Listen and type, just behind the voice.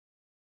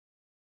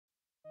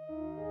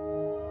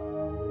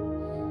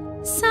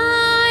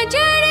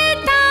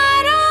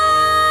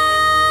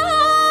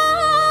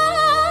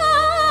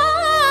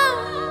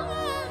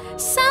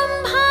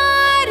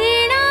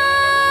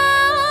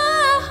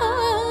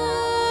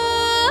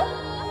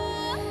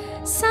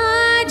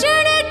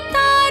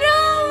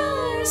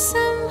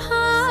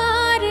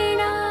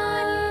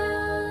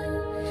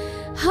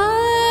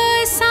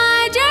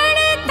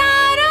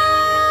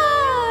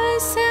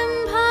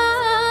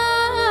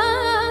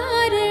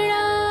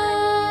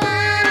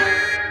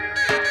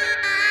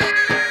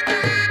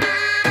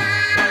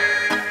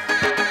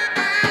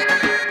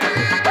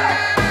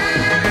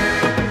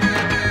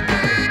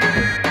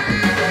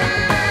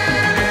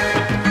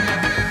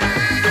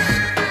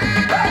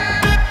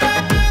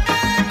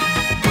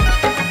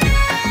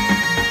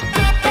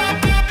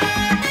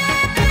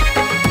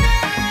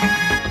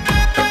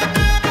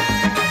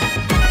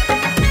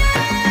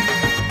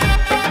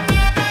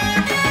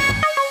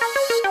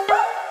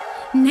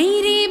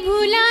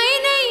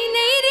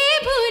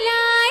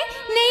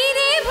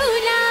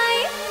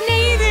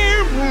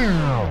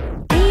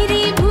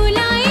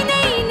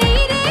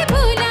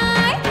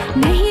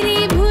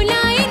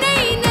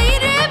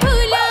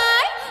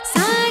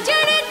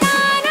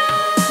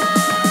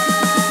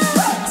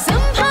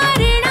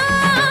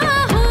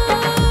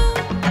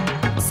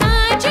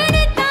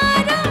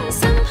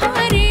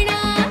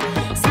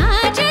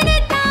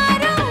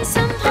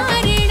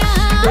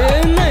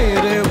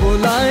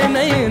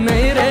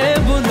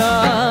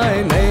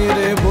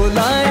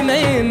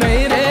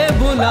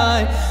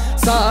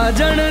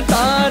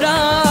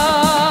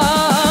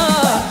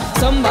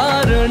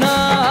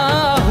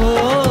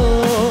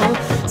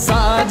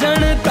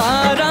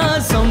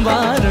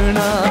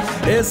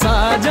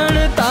साजन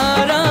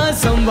तारा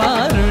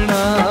संवारणा।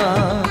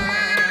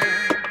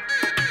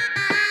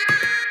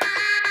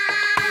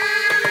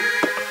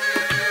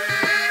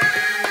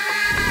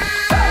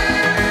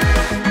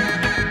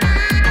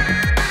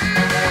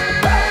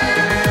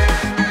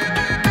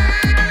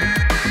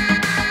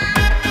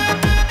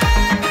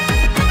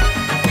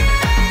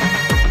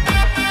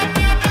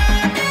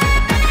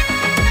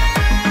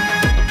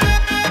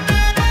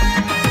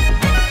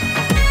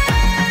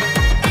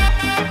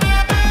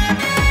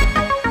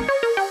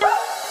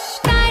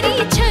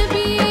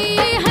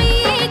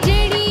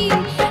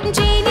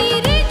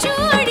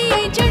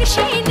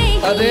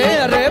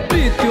 अरे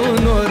प्रीतियों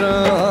नो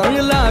रंग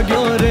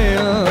लाग्यो रे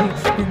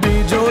अंग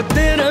बीजो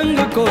ते रंग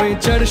कोई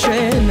चढ़शे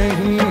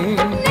नहीं।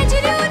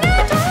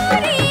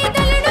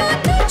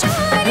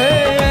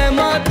 हे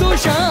माँ तू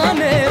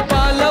शाने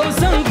पालव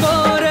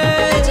संकोरे।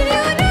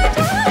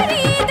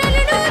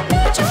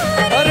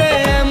 अरे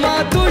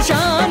माँ तू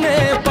शाने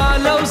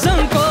पालव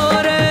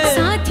संकोरे।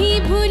 साथी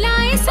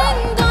भुलाए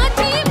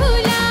संगाती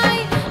भुलाए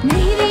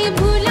नहीं रे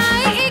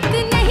भुलाए एक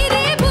नहीं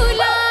रे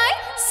भुलाए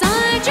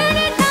साजन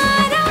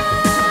तारा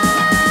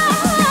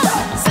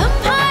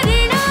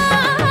संभारना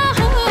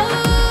हो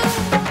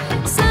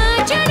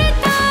साजन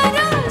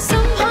तारा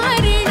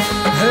संभारना।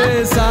 हे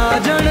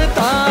साजन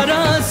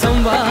तारा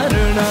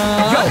संवारणा।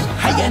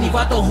 હૈયાની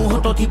વાતો હું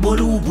હોટોથી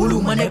બોલું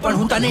ભૂલું મને પણ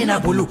હું તને ના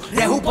ભૂલું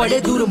રહેવું પડે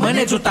દૂર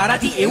મને જો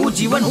તારાથી એવું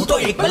જીવન હું તો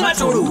એકલમાં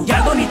છોડું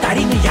યાદોની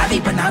તારીને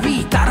યાદી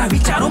બનાવી તારા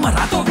વિચારોમાં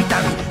રાતો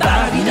વિતાવી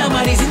તારા વિના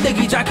મારી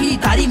જિંદગી ચાખી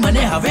તારી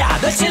મને હવે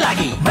આદત છે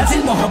લાગી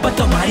મંઝિલ મોહબ્બત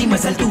તો મારી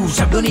મઝલ તું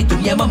શબ્દોની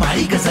દુનિયામાં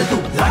મારી ગઝલ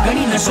તું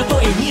લાગણી નશો તો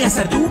એની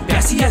અસર તું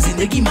પ્યાસી આ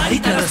જિંદગી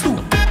મારી તરસ તું।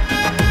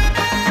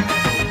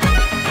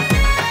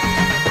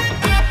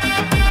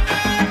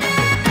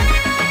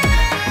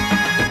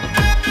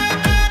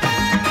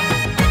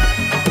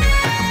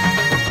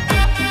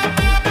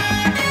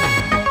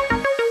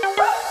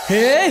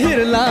 हे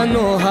हिरला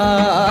नो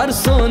हार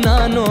सोना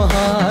नो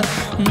हार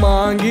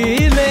मांगी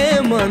ले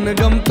मन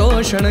गम तो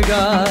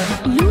शणगार।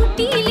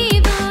 लूटी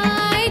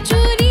लेवाय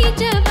चोरी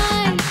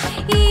जवाय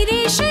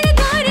ईरे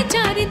शृंगार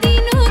चार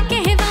दिनों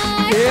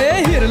कहवाय। हे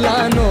हिरला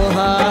नो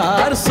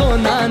हार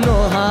सोना नो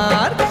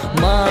हार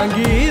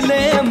मांगी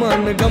ले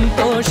मन गम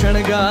तो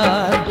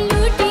शणगार।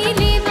 लूटी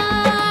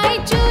लेवाय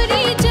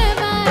चोरी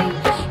जवाय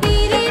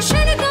ईरे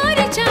शृंगार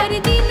चार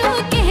दिनों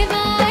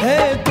कहवाय। हे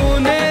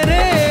तूने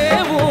रे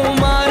वो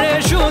मारे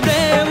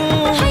शुदेवू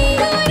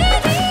हयो रे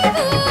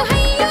देवू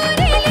हयो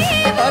रे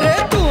लेवू। अरे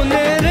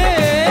तूने रे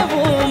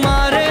वो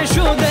मारे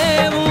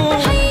शुदेवू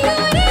हयो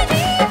रे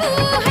देवू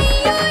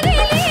हयो रे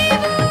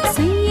लेवू।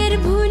 सैयर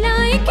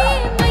भुलाए के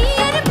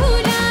मैयर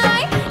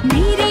भुलाए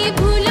नहीं रे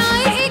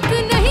भुलाए एक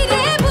नहीं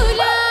रे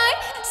भुलाए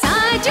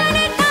साजन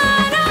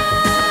तारा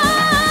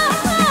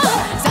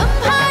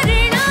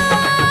संभारना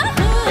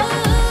हो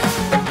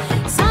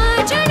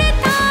साजन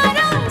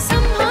तारा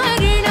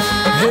संभारना।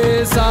 हे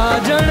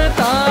साजन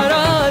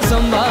तारा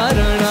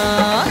संवारणा।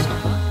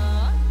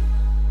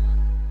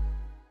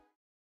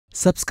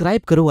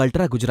 સબસ્ક્રાઇબ કરો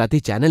અલ્ટ્રા ગુજરાતી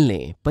ચેનલને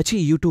પછી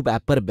યુટ્યુબ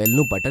એપ પર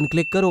બેલનું બટન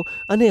ક્લિક કરો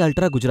અને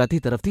અલ્ટ્રા ગુજરાતી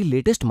તરફથી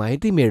લેટેસ્ટ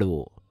માહિતી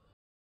મેળવો।